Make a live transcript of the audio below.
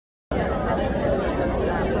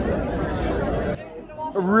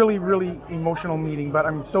A really, really emotional meeting, but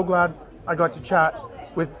I'm so glad I got to chat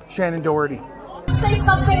with Shannen Doherty. Say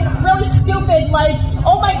something really stupid like,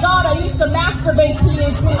 "Oh my God, I used to masturbate to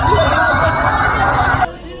you too."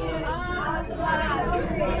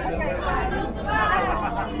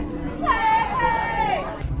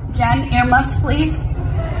 Jen, earmuffs, please.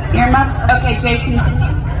 Earmuffs. Okay, Jay,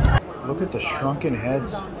 continue. Look at the shrunken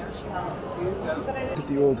heads. Look at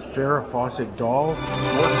the old Farrah Fawcett doll.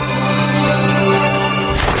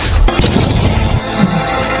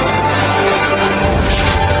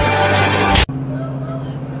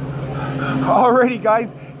 Alrighty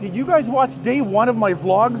guys, did you guys watch day one of my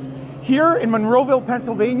vlogs here in Monroeville,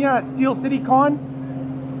 Pennsylvania at Steel City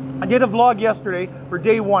Con? I did a vlog yesterday for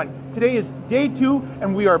day one. Today is day two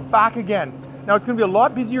and we are back again. Now it's gonna be a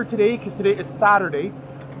lot busier today because today it's Saturday,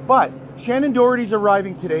 but Shannen Doherty's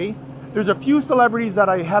arriving today. There's a few celebrities that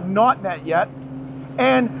I have not met yet,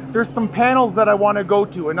 and there's some panels that I wanna go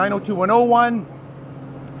to, a 902-101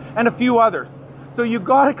 and a few others. So you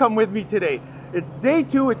gotta come with me today. It's day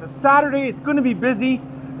two, it's a Saturday, it's gonna be busy.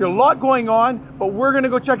 There's a lot going on, but we're gonna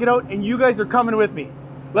go check it out and you guys are coming with me.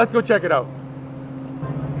 Let's go check it out.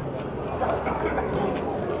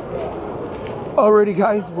 Alrighty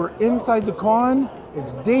guys, we're inside the con.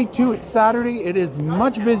 It's day two, it's Saturday. It is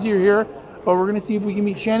much busier here, but we're gonna see if we can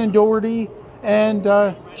meet Shannen Doherty and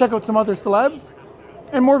check out some other celebs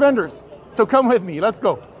and more vendors. So come with me, let's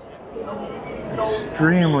go.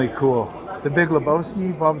 Extremely cool. The Big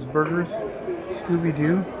Lebowski, Bob's Burgers,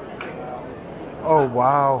 Scooby-Doo. Oh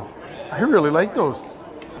wow, I really like those.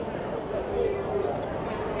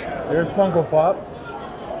 There's Funko Pops.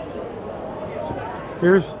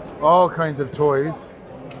 Here's all kinds of toys.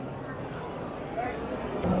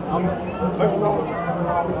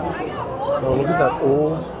 Oh, look at that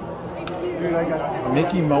old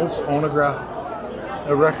Mickey Mouse phonograph,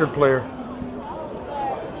 a record player.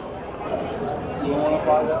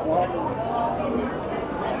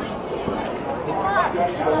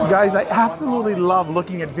 Guys, I absolutely love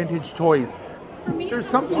looking at vintage toys. There's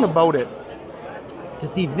something about it. To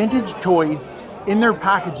see vintage toys in their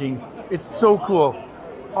packaging, it's so cool.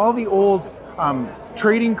 All the old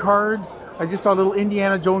trading cards. I just saw a little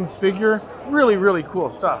Indiana Jones figure. Really, really cool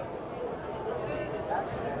stuff.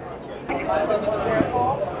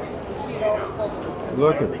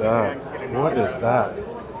 Look at that. What is that?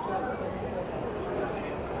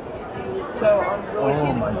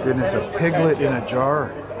 Oh my goodness, a piglet in a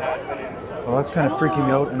jar. Well, that's kind of freaking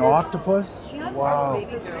me out. An octopus? Wow.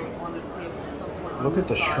 Look at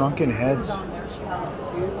the shrunken heads.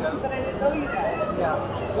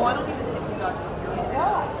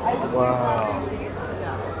 Wow.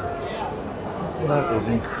 That is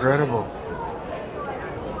incredible.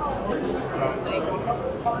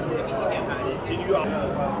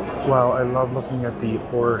 Wow, I love looking at the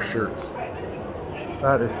horror shirts.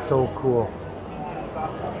 That is so cool.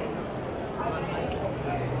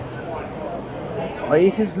 I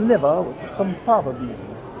ate his liver with some fava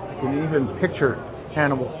beans. I can even picture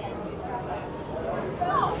Hannibal.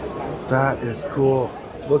 That is cool.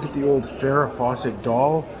 Look at the old Farrah Fawcett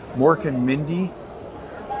doll, Mork and Mindy.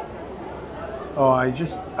 Oh, I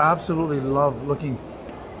just absolutely love looking.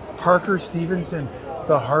 Parker Stevenson,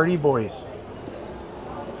 the Hardy Boys.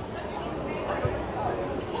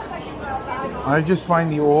 I just find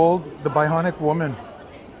the Bionic Woman.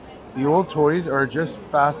 The old toys are just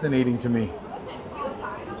fascinating to me.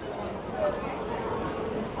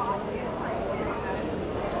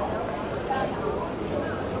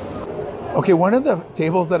 Okay, one of the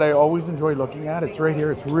tables that I always enjoy looking at, it's right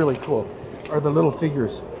here, it's really cool, are the little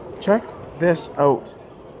figures. Check this out.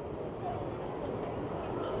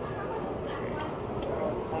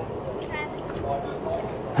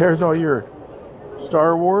 There's all your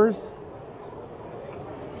Star Wars.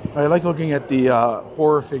 I like looking at the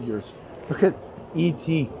horror figures. Look at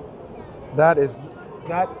E.T. That is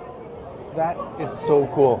so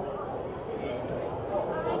cool.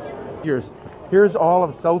 Here's all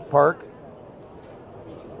of South Park.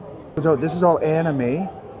 So this is all anime.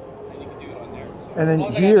 And then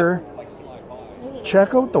here,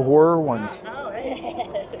 check out the horror ones.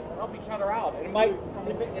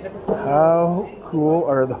 How cool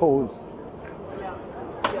are those?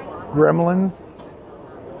 Gremlins.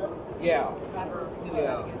 Yeah.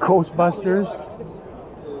 Ghostbusters.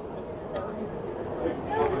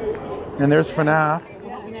 And there's FNAF.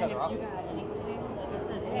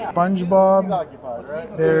 SpongeBob.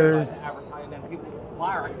 There's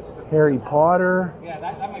Harry Potter.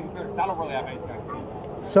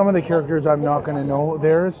 Some of the characters I'm not going to know.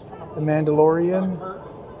 There's the Mandalorian.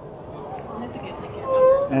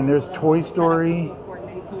 And there's Toy Story.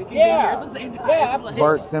 be here at the same time. Yeah,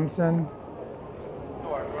 Bart Simpson.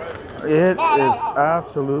 It is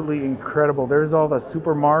absolutely incredible. There's all the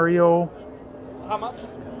Super Mario. How much?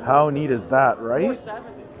 How neat is that, right?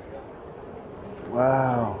 $4.70.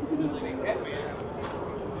 Wow.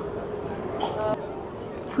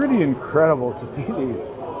 Pretty incredible to see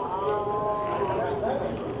these.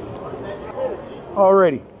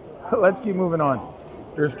 Alrighty, let's keep moving on.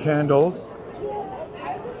 There's candles.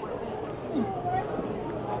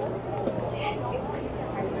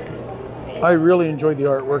 I really enjoyed the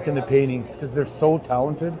artwork and the paintings because they're so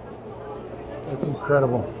talented. It's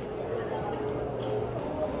incredible.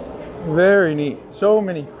 Very neat. So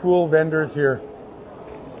many cool vendors here.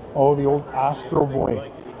 Oh, the old Astro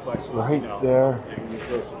Boy right there.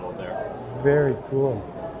 Very cool.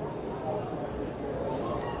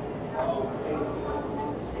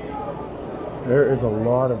 There is a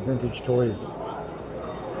lot of vintage toys.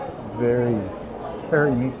 Very,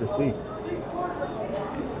 very neat to see.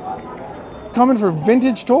 Coming for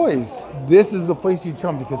vintage toys, this is the place you'd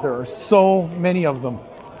come because there are so many of them.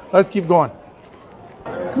 Let's keep going.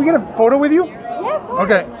 Can we get a photo with you? Yeah.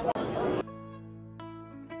 Okay.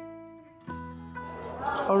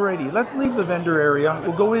 Alrighty, let's leave the vendor area.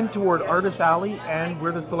 We'll go in toward Artist Alley and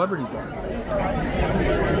where the celebrities are.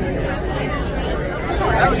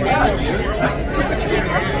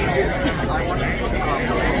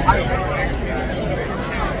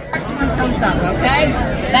 Okay?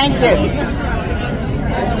 Thank you.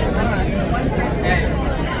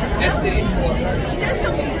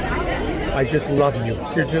 I just love you.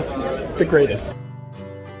 You're just the greatest.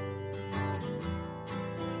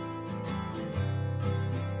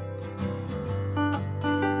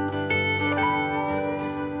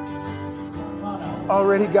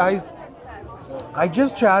 Alrighty, guys. I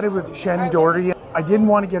just chatted with Shannen Doherty. I didn't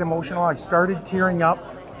want to get emotional. I started tearing up.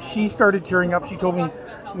 She started tearing up. She told me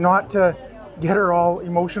not to get her all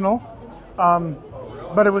emotional.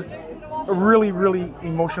 But it was a really, really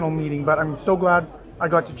emotional meeting. But I'm so glad I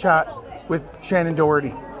got to chat with Shannen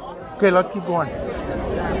Doherty. Okay, let's keep going.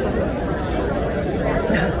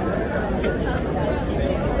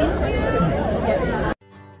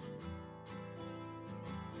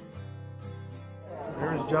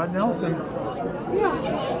 There's Judd Nelson.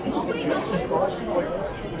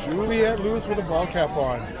 Juliette Lewis with a ball cap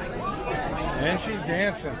on. And she's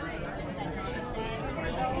dancing.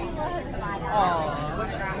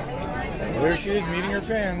 There she is meeting her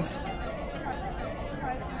fans.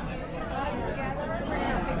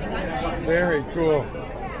 Very cool.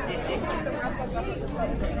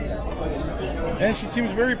 And she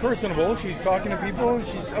seems very personable. She's talking to people and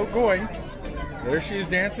she's outgoing. There she is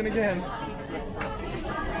dancing again.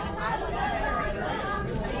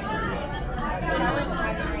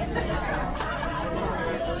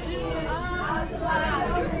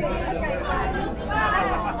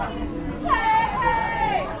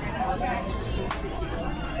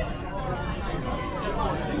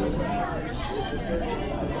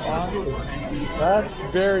 That's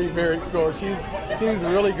very, very cool. She seems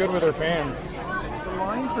really good with her fans. The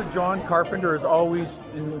line for John Carpenter is always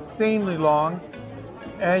insanely long,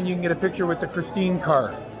 and you can get a picture with the Christine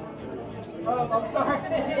car. Oh, I'm sorry.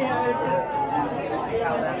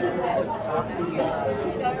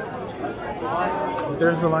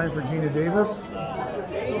 There's the line for Geena Davis.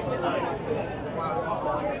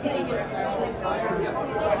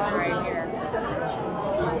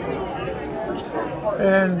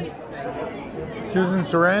 And Susan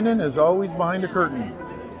Sarandon is always behind a curtain.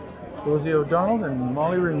 Rosie O'Donnell and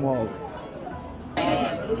Molly Ringwald.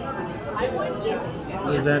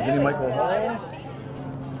 There's Anthony Michael Hall.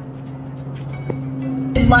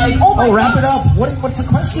 Like, oh my wrap it gosh. up. What's the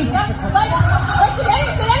question?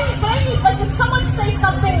 Did someone say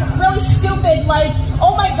something really stupid like,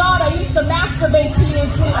 oh my God, I used to masturbate to you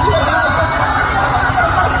too?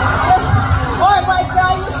 Or like,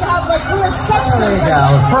 I used to have like weird sex. There you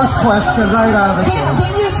go. First question right out of the gate.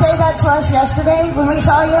 Didn't you say that to us yesterday when we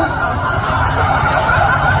saw you?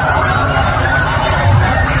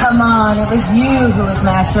 Come on, it was you who was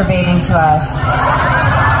masturbating to us.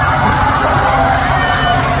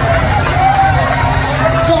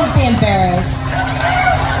 Don't be embarrassed.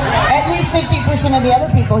 At least 50% of the other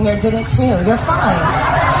people here did it too. You're fine.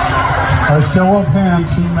 A show of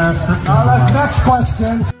hands who masturbated. Next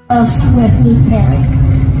question. With me, Perry.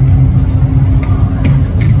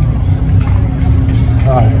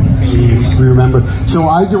 Please remember. So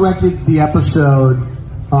I directed the episode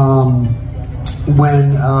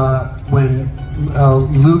when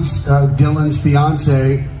Dylan's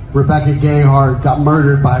fiance Rebecca Gayheart got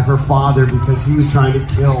murdered by her father because he was trying to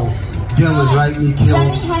kill Dylan, right? And he killed.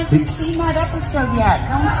 Jennie hasn't seen that episode yet.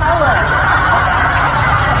 Don't tell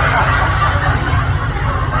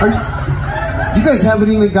her. You guys haven't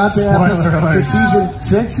even got to season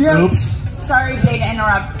 6 yet? Oops. Sorry, Jay, to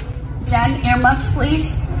interrupt. Jen, earmuffs,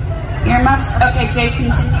 please. Earmuffs. Okay, Jay,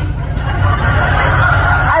 continue.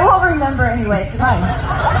 I will remember anyway. It's fine.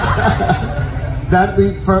 That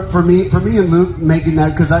for me and Luke making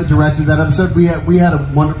that, because I directed that episode. We had a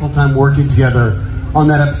wonderful time working together on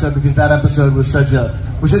that episode, because that episode was such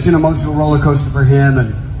an emotional roller coaster for him,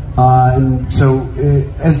 and so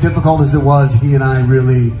as difficult as it was, he and I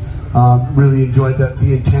really enjoyed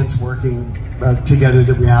the intense working together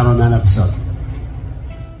that we had on that episode.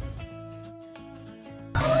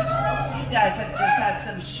 You guys have just had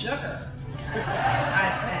some sugar, I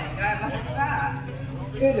think. I like that.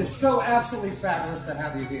 It is so absolutely fabulous to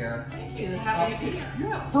have you here. Thank you. Happy to be here.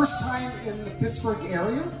 Yeah, first time in the Pittsburgh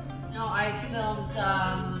area? No, I filmed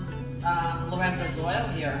Lorenzo's Oil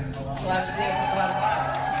here, so I was here for quite a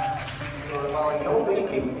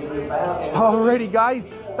while. Alrighty, guys,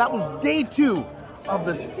 that was day 2 of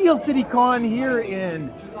the Steel City Con here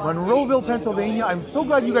in Monroeville, Pennsylvania. I'm so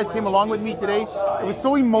glad you guys came along with me today. It was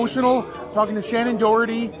so emotional talking to Shannen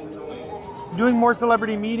Doherty, doing more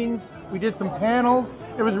celebrity meetings. We did some panels.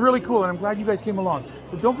 It was really cool, and I'm glad you guys came along.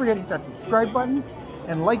 So don't forget to hit that subscribe button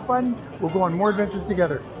and like button. We'll go on more adventures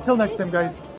together. Until next time, guys.